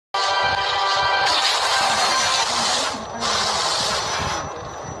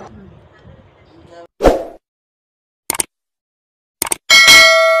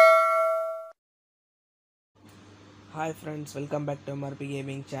Hi friends, welcome back to MRP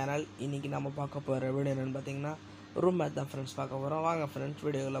Gaming channel. இன்னைக்கு நாம பார்க்க போற வீடியோ என்னன்னு பாத்தீங்கன்னா ரூம் மேட்ச் தான் फ्रेंड्स பார்க்க போறோம். வாங்க फ्रेंड्स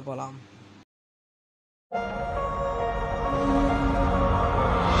வீடியோக்குள்ள போலாம்.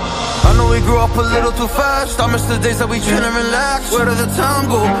 I know we grew up a little too fast. I miss the days that we chill and relax. Where did the time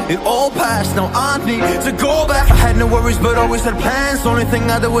go? It all passed. Now I need to go back. I had no worries but always had plans. Only thing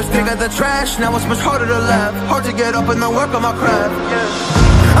I did was pick at the trash. Now it's much harder to laugh, hard to get up and then work on my craft.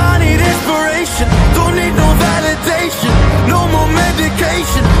 I need inspiration, don't need no validation. No more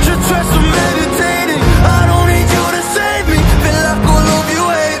medication, should try some meditating. I don't need you to save me, feel like all of you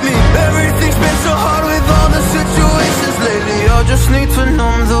hate me. Everything's been so hard with all the situations lately. I just need to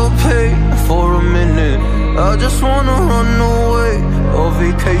numb the pain for a minute. I just wanna run away on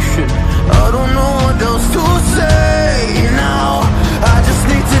vacation. I don't know what else to say now. I just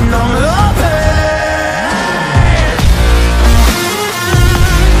need to numb the pain.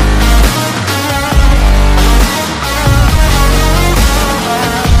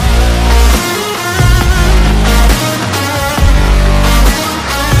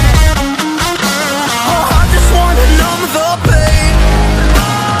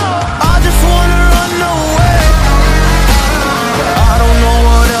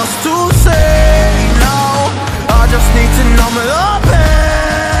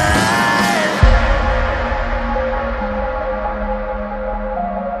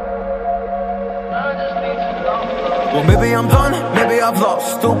 Well, maybe I'm done, maybe I've lost.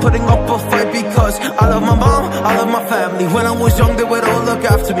 Still putting up a fight because I love my mom, I love my family. When I was young, they would all look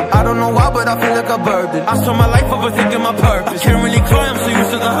after me. I don't know why, but I feel like a burden. I spent my life overthinking my purpose. I can't really cry, I'm so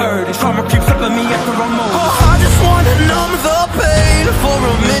used to the hurt. Trauma keeps up at me at the wrong moment. Oh, I just wanna numb the pain for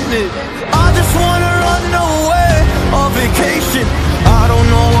a minute. I just wanna run away on vacation. I don't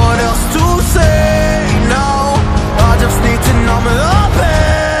know what else to say now. I just need to numb the pain.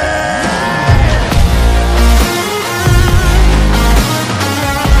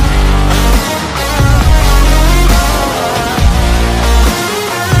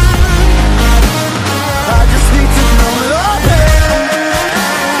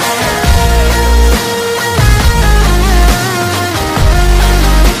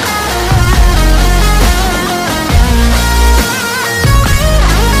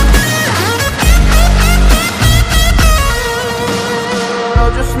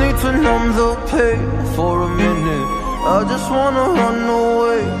 To numb the pain for a minute. I just wanna run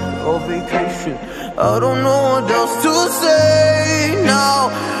away on vacation. I don't know what else to say now.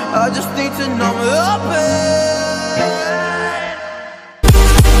 I just need to numb the pain.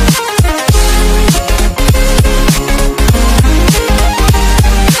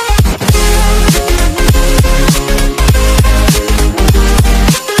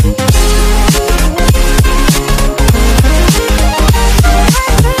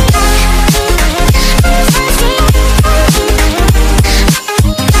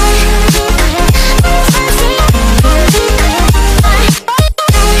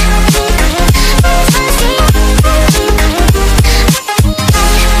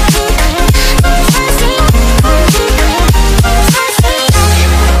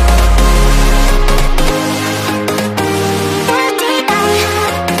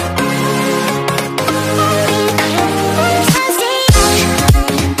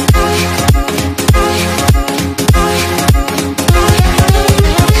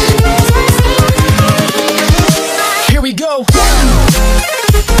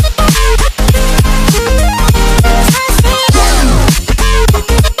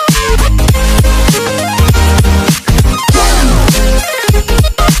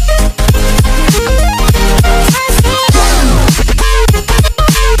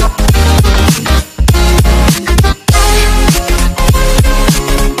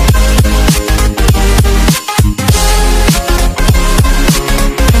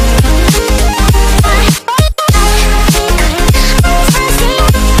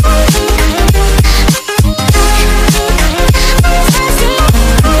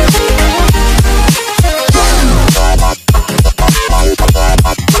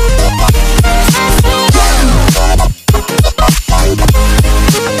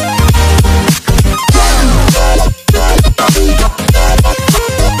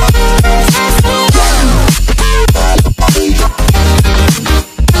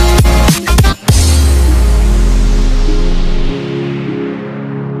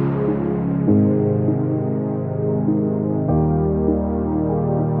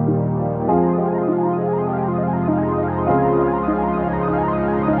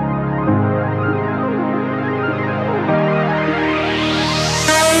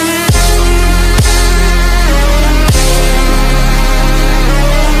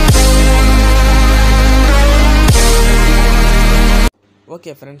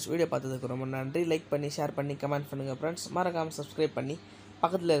 Okay friends, video பார்த்ததுக்கு ரொம்ப நன்றி. Like பண்ணி, share பண்ணி, comment பண்ணுங்கள் friends. மறக்காமல் subscribe பண்ணி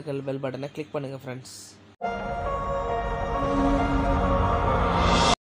பக்கத்தில் இருக்கிற பெல் பட்டனை கிளிக் பண்ணுங்கள் ஃப்ரெண்ட்ஸ்.